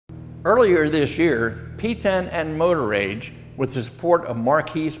Earlier this year, P10 and Motor Rage, with the support of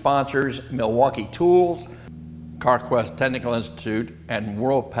marquee sponsors Milwaukee Tools, CarQuest Technical Institute, and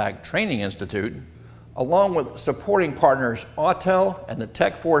WorldPac Training Institute, along with supporting partners Autel and the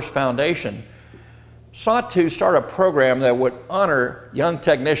TechForce Foundation, sought to start a program that would honor young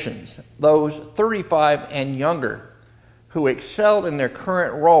technicians, those 35 and younger, who excelled in their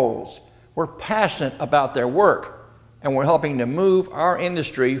current roles, were passionate about their work, and were helping to move our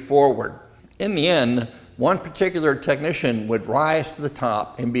industry forward. In the end, one particular technician would rise to the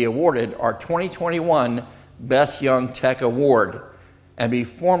top and be awarded our 2021 Best Young Tech Award, and be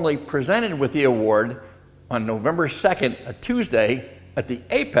formally presented with the award on November 2nd, a Tuesday, at the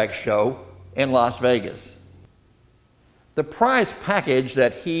Apex Show in Las Vegas. The prize package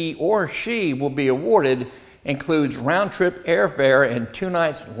that he or she will be awarded includes round-trip airfare and 2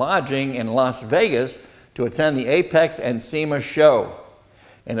 nights lodging in Las Vegas to attend the Apex and SEMA show.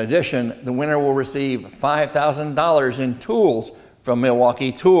 In addition, the winner will receive $5,000 in tools from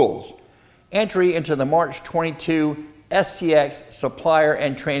Milwaukee Tools, entry into the March 22 STX Supplier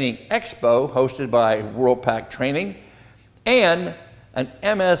and Training Expo hosted by WorldPac Training, and an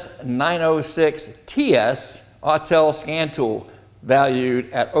MS906TS Autel scan tool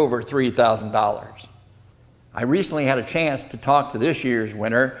valued at over $3,000. I recently had a chance to talk to this year's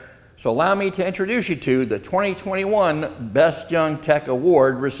winner, so allow me to introduce you to the 2021 Best Young Tech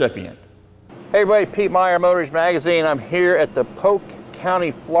Award recipient. Hey everybody, Pete Meier, Motors Magazine. I'm here at the Polk County,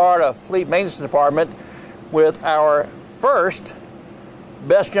 Florida Fleet Maintenance Department with our first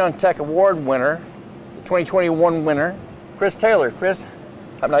Best Young Tech Award winner, the 2021 winner, Chris Taylor. Chris,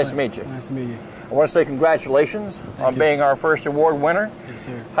 nice to meet you. Nice to meet you. I want to say congratulations on being our first award winner. Yes,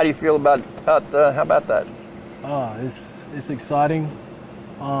 sir. How do you feel about that? It's exciting.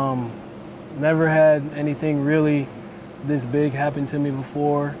 Never had anything really this big happen to me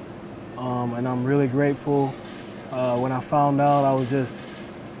before, and I'm really grateful. When I found out, it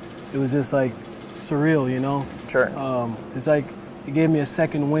was just like surreal, you know? Sure. It's like it gave me a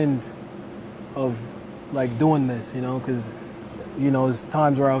second wind of like doing this, you know, because, you know, there's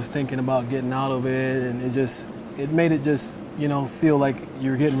times where I was thinking about getting out of it, and it made it just, you know, feel like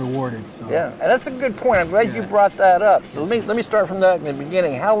you're getting rewarded. So. Yeah, and that's a good point. I'm glad you brought that up. So let me start from that in the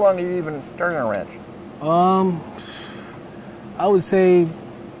beginning. How long have you been turning a wrench? I would say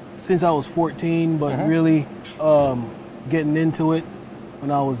since I was 14, but really getting into it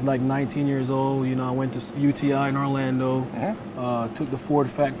when I was like 19 years old. You know, I went to UTI in Orlando, took the Ford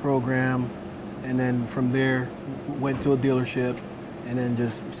FAC program, and then from there went to a dealership, and then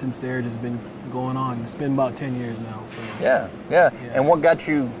just since there just been going on. It's been about 10 years now. So. Yeah. And what got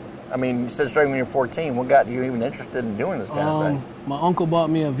you, I mean, you said starting when you were 14, what got you even interested in doing this kind of thing? My uncle bought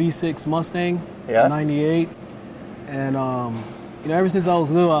me a V6 Mustang in '98, and you know, ever since I was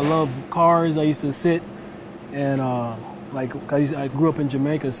little, I loved cars. I used to sit and I grew up in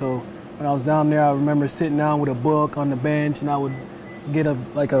Jamaica, so when I was down there, I remember sitting down with a book on the bench, and I would get a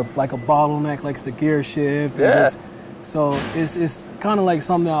bottleneck, like it's a gear shift. And so it's kind of like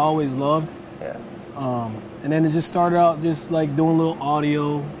something I always loved. Yeah. And then it just started out just like doing a little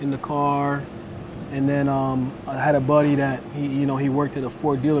audio in the car, and then I had a buddy that he worked at a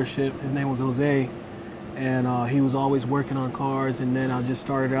Ford dealership. His name was Jose, and he was always working on cars. And then I just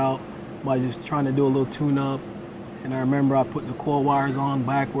started out by just trying to do a little tune-up. And I remember I put the coil wires on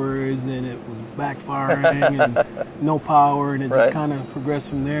backwards, and it was backfiring and no power, and it just kind of progressed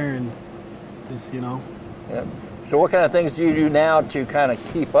from there, and just, you know. Yeah. So what kind of things do you do now to kind of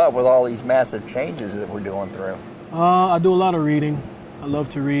keep up with all these massive changes that we're going through? I do a lot of reading. I love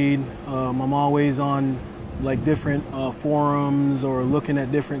to read. I'm always on like different forums or looking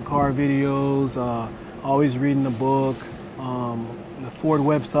at different car videos, always reading a book. The Ford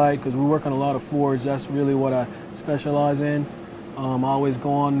website, because we work on a lot of Fords, that's really what I specialize in. I always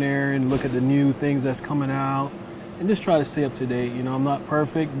go on there and look at the new things that's coming out and just try to stay up to date. You know, I'm not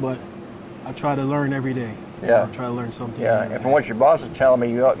perfect, but I try to learn every day. Yeah. I try to learn something. Yeah, and from what your boss is telling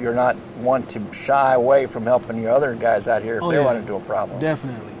me, you're not one to shy away from helping your other guys out here if they run into a problem.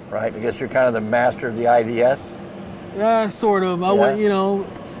 Definitely. Right? I guess you're kind of the master of the IDS? Yeah, sort of. You know,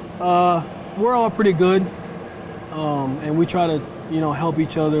 we're all pretty good, and we try to, you know, help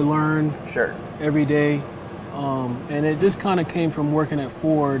each other learn every day. And it just kind of came from working at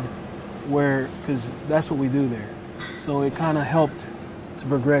Ford, because that's what we do there. So it kind of helped to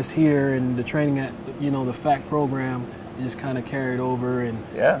progress here, and the training at, you know, the FAC program, it just kind of carried over, and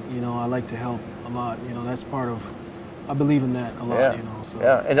you know, I like to help a lot. You know, that's part of I believe in that a lot. Yeah. You know. So.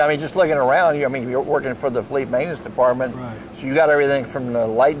 Yeah, and I mean, just looking around, I mean, you're working for the fleet maintenance department, Right. so you got everything from the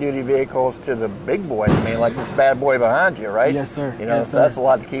light duty vehicles to the big boys. I mean, like this bad boy behind you, right? Yes, sir. You know, Yes, so sir. that's a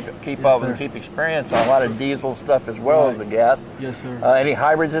lot to keep Yes, up sir. and keep experience on. A lot of diesel stuff as well Right. as the gas. Yes, sir. Any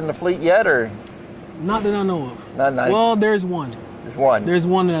hybrids in the fleet yet, or Not that I know of. Not Well, there's one. just one? There's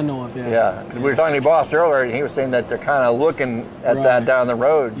one that I know of. Yeah. Yeah, because we were talking to your boss earlier, and he was saying that they're kind of looking at that Right. down the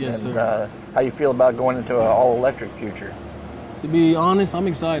road. Yes, and, sir. how you feel about going into an all-electric future? To be honest, I'm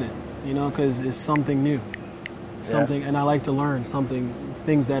excited. You know, because it's something new. Yeah. Something, and I like to learn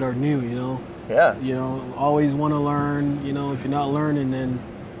things that are new. You know. Yeah. You know, always want to learn. You know, if you're not learning, then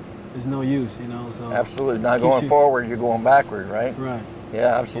there's no use. You know. So. Absolutely. Not keeps going you- forward, you're going backward, right? Right.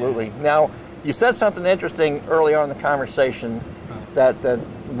 Yeah, absolutely. Now, you said something interesting early on in the conversation, Right. that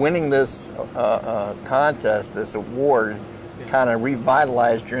winning this contest, this award, Yeah. kind of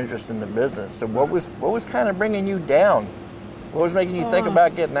revitalized your interest in the business. So what was kind of bringing you down? What was making you think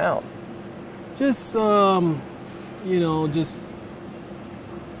about getting out? Just you know, just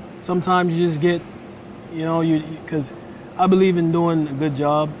sometimes you just get, you know, because I believe in doing a good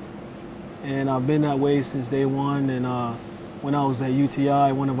job, and I've been that way since day one. And when I was at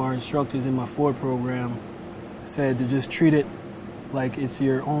UTI, one of our instructors in my Ford program said to just treat it like it's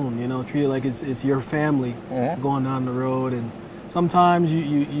your own, you know, treat it like it's your family going down the road. And sometimes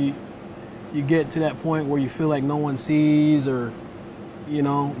you get to that point where you feel like no one sees, or, you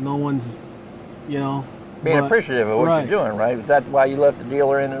know, no one's, you know. Being but- appreciative of what right. you're doing, right? Is that why you left the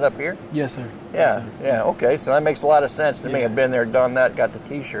dealer and ended up here? Yes, sir. Yeah, Yes, sir. yeah, okay. So that makes a lot of sense to me. Yeah. I've been there, done that, got the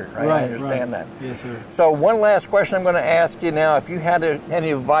T-shirt, right? I understand that. Yes, sir. So one last question I'm going to ask you now. If you had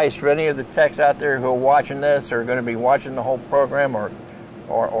any advice for any of the techs out there who are watching this, or are going to be watching the whole program, or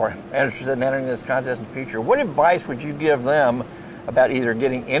interested in entering this contest in the future, what advice would you give them about either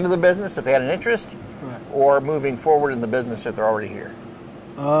getting into the business if they had an interest, Right. or moving forward in the business if they're already here?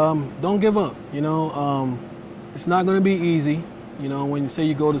 Don't give up. You know, it's not going to be easy. You know, when you say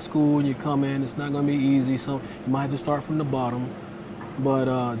you go to school and you come in, it's not going to be easy. So you might have to start from the bottom.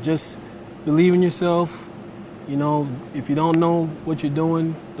 But just believe in yourself. You know, if you don't know what you're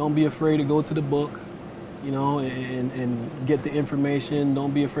doing, don't be afraid to go to the book, you know, and get the information.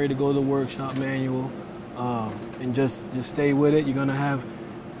 Don't be afraid to go to the workshop manual, and just stay with it. You're going to have,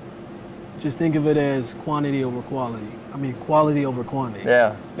 just think of it as quantity over quality. I mean, quality over quantity.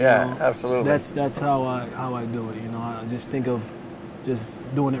 Yeah, yeah, You know, absolutely. That's how I do it. You know, I just think of just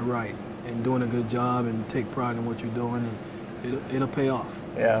doing it right and doing a good job and take pride in what you're doing, and it'll pay off.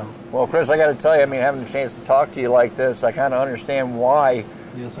 Yeah. Well, Chris, I got to tell you, I mean, having the chance to talk to you like this, I kind of understand why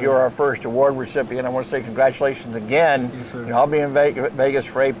Yes, sir. you're our first award recipient. I want to say congratulations again. Yes, sir. You know, I'll be in Vegas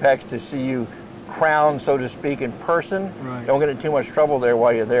for Apex to see you crowned, so to speak, in person. Right. Don't get in too much trouble there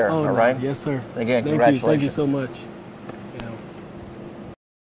while you're there. Oh, all no. right? Yes, sir. Again, Thank congratulations. you so much.